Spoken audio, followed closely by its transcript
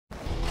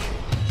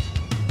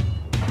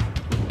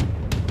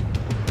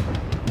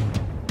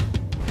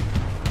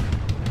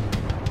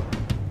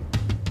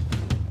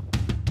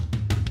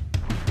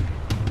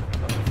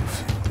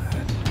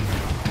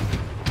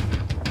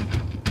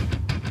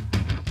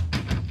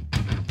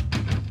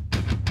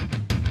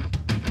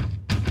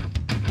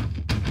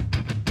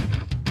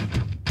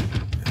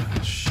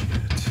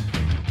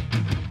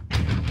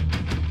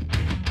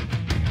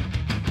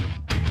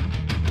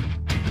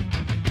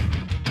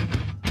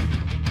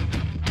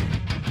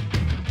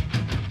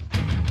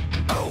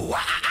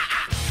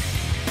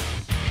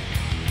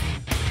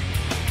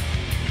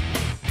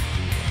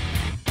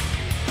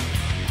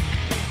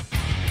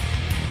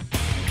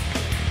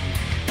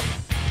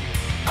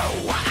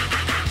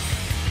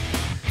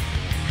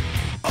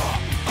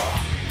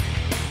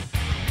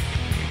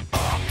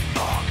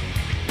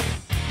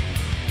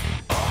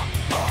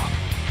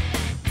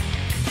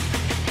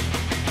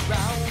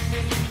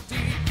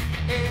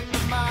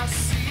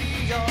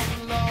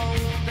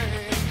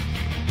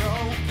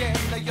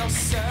your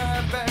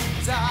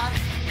serpentine.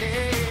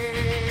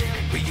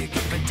 Will you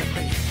give it to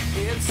me?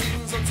 It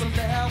seems what's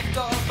left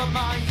of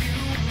my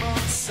human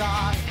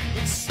side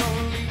is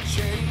slowly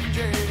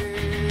changing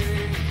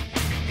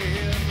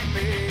in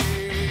me.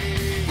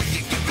 Will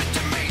you give it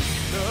to me?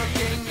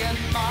 Looking at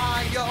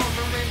my own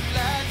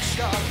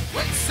reflection,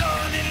 when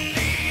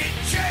suddenly it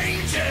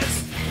changes,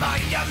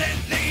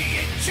 violently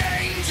it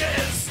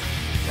changes.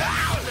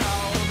 Oh no,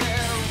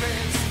 there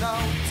is no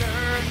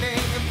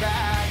turning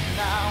back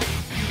now.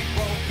 You've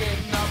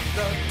woken up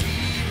the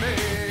demon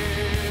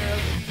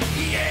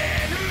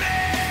in me.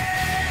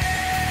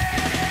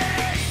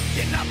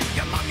 Get up,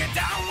 come on, get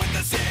down with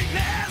the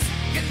sickness.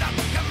 Get up,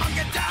 come on,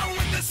 get down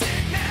with the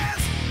sickness.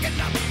 Get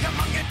up, come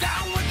on, get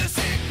down with the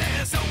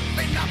sickness.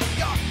 Open up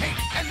your hate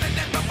and let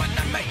everyone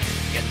to me.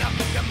 Get up,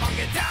 come on,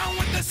 get down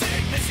with the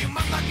sickness. You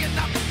mother, get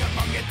up, come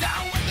on, get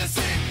down with the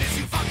sickness.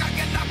 You fucker,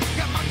 get up,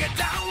 come on, get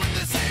down with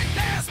the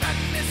sickness. And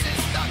this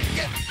is the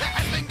gift that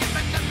has been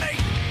given to me.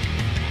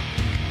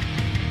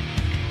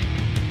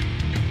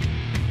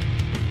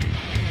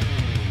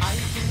 I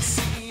can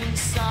see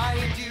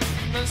inside you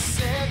the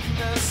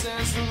sickness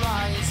is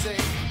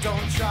rising.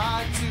 Don't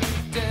try to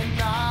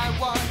deny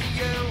what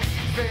you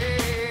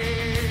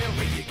feel.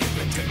 Will you give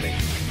it to me?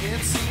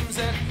 It seems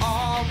that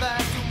all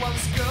that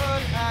was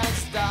good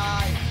has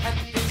died and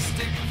is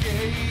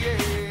decaying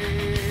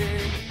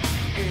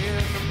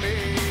in me.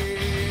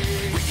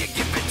 Will you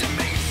give it to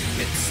me?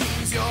 It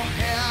seems you're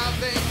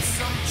having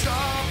some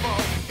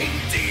trouble in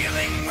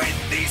dealing with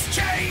these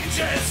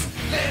changes,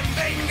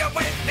 living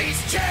with these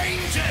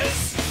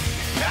changes.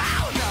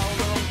 Now, the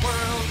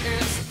world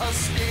is a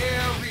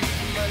scary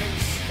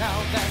place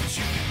now that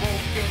you've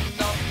woken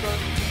up the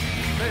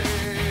demon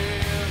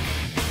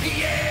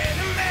in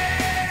me.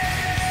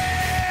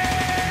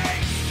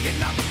 Get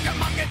up,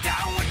 come on, get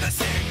down with the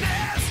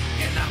sickness.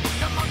 Get up,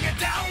 come on, get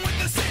down with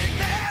the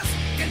sickness.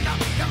 Get up,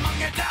 come on,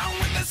 get down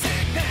with the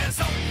sickness.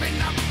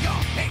 Open up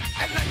your hate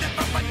and let it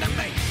run to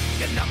me.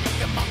 Get up,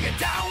 come on, get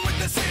down with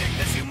the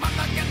sickness. You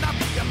mother, get up,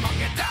 come on,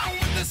 get down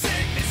with the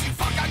sickness. You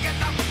fucker,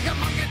 get up,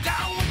 come on, get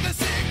down with the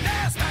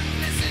sickness. And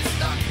this is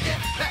the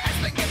gift that has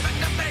been given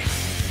to me.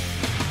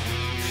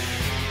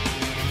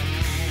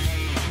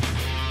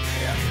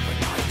 Yeah, when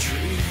I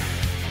dream.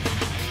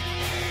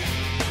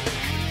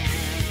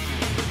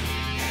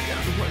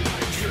 Yeah, when I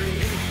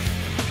dream.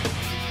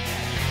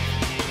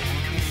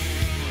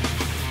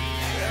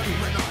 Yeah,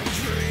 when I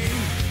dream.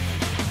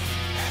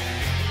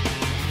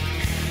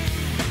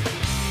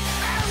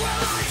 And when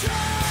I dream.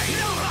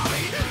 No,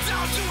 mommy,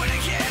 don't do it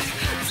again.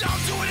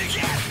 Don't do it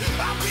again.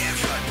 I'll be a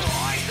good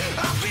boy.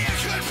 I'll be a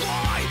good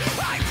boy.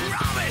 I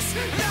promise.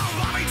 No,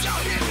 mommy,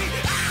 don't hit me.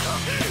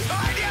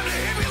 I damn to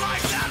hit me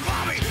like that,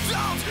 mommy.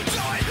 Don't do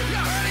it.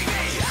 You're hurting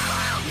me.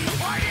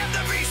 I am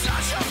to be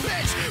such a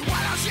bitch. Why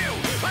don't you?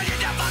 Why you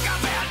just fuck up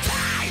and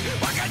die?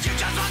 Why can't you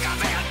just fuck up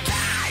and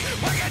die?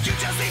 Why can't you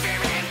just leave me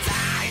and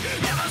die?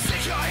 Never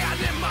stick your hand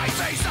in my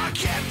face. I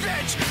can't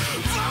bitch.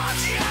 Fuck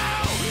you.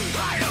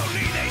 I don't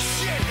need this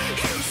shit.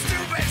 You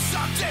stupid,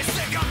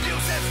 sadistic,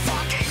 abusive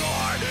fucking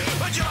whore.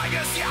 Would you like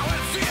to see how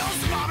it feels,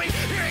 mommy?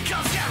 Here it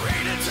comes, get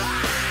ready to die.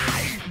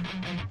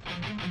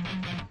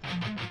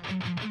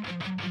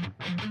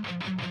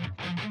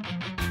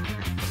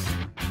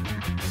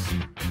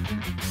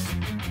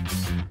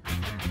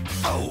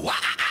 Oh,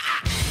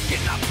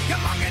 get up,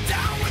 come on, get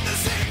down with the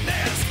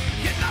sickness.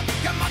 Get up,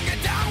 come on,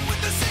 get down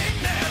with the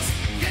sickness.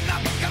 Get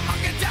up, come on,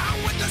 get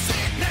down with the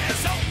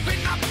sickness.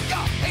 Open up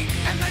your hate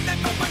and then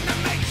open to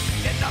me.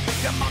 Get up,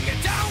 come on, get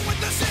down with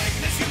the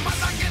sickness. You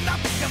mother, get up,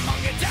 come on,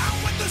 get down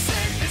with the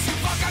sickness. You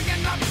fucker,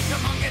 get up,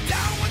 come on, get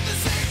down with the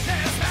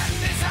sickness. And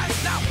this has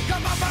now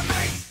come over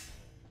me.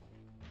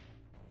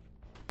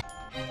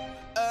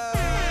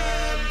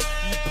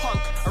 You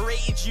punk, I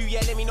rated you,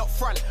 yeah, let me not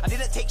front. I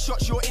didn't take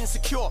shots, you're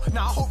insecure.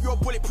 Now I hope you're a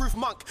bulletproof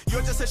monk.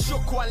 You're just a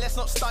shook one, let's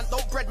not stunt.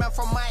 Don't bread man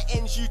from my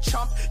ends, you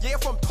chump. Yeah, you're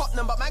from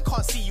Tottenham, but man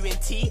can't see you in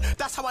T.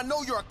 That's how I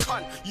know you're a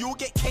cunt. You'll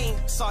get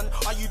caned, son.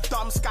 Are you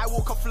dumb?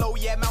 Skywalker flow,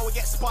 yeah, man will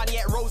get spun.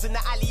 Yeah, Rose in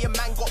the alley and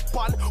man got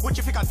bun. What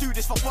you think I do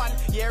this for fun?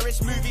 Yeah,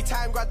 it's movie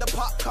time, grab the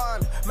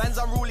popcorn. Man's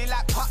unruly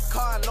like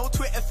popcorn. No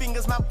Twitter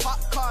fingers, man,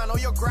 popcorn. Oh,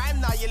 you're grime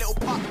now, you little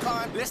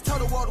popcorn. Let's tell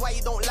the world why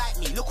you don't like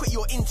me. Look what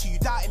you're into, you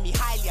doubted me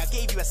highly. I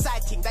gave you a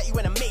side thing that you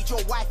went and made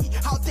your wifey.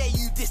 How dare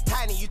you this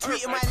tiny? You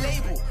tweeted my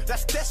label,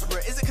 that's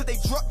desperate. Is it cause they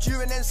dropped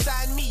you and then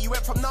signed me? You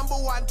went from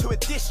 #1 to a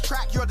diss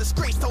track. You're a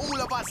disgrace to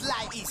all of us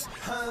lighties.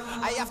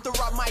 I have to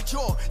rub my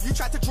jaw. You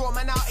tried to draw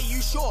man out, are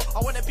you sure? I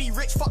wanna be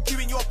rich, fuck you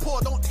and you're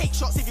poor. Don't take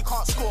shots if you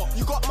can't score.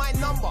 You got my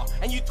number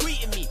and you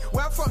tweeted me.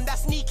 Where I'm from,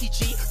 that's sneaky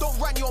G. Don't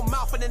run your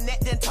mouth on the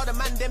net, then tell the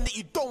man them that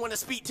you don't wanna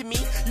speak to me.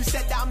 You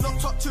said that I'm not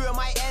top 2 of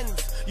my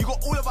ends. You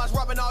got all of us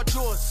rubbing our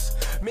jaws.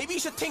 Maybe you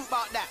should think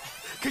about that,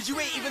 cause you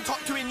ain't even top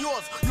 2 in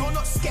yours. You're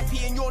not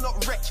skeppy and you're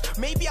not rich.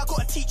 Maybe I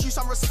gotta teach you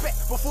some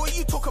respect. Before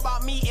you talk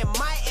about me in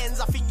my ends,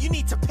 I think you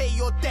need to pay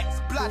your debts.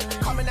 Blood,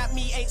 coming at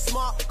me ain't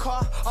smart,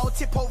 car. I'll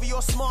tip over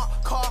your smart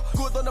car.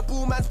 Good on the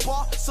bull man's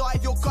bar. So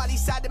if your gully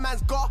side the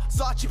man's got,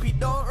 so chippy,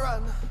 don't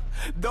run,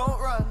 don't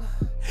run.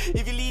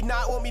 If you leave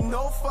now, it won't be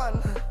no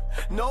fun.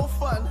 No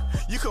fun.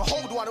 You can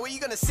hold one. What are you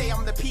gonna say?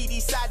 I'm the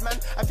PD side man.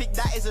 I think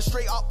that is a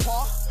straight up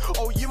par.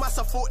 Oh, you must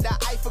have thought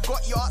that I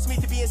forgot. You asked me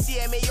to be in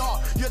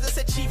CMAR. You're just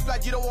a chief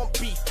blood, you don't want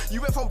beef.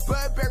 You went from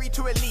Burberry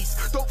to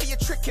Elise. Don't be a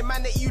tricking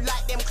man that you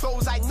like them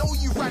clothes. I know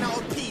you ran out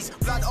of peas.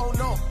 Blood, oh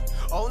no.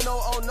 Oh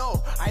no, oh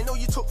no. I know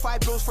you took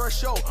 5 bills for a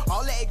show.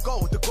 I'll let it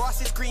go. The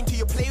grass is green till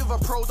you play with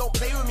a pro. Don't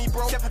play with me,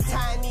 bro. You said for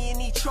Tiny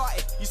and he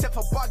charted. You said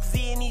for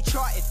Bugsy and he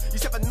charted. You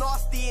said for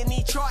Nasty and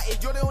he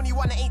charted. You're the only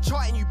one that ain't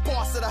charting, you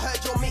bastard. I heard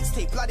your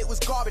mixtape. Blood, it was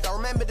garbage. I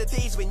remember the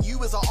days when you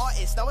was an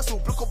artist. Now it's all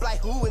Block of Like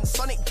Who and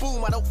Sonic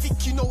Boom. I don't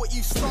think you know what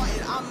you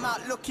started. I'm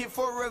out looking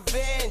for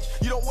revenge.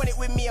 You don't want it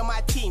with me and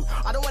my team.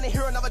 I don't want to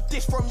hear another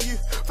diss from you.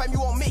 Fam, you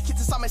won't make it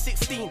to summer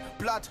 16.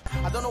 Blood,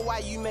 I don't know why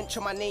you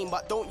mention my name,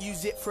 but don't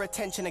use it for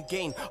attention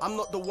again. I'm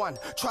not the one,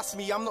 trust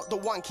me, I'm not the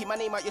one. Keep my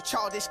name out your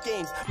childish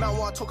games. Man,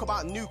 wanna talk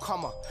about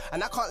newcomer,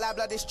 and I can't lie,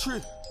 blood, it's true.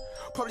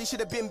 Probably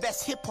should have been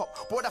best hip hop,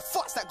 but what the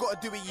fuck's that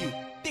got to do with you?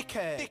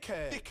 Dickhead.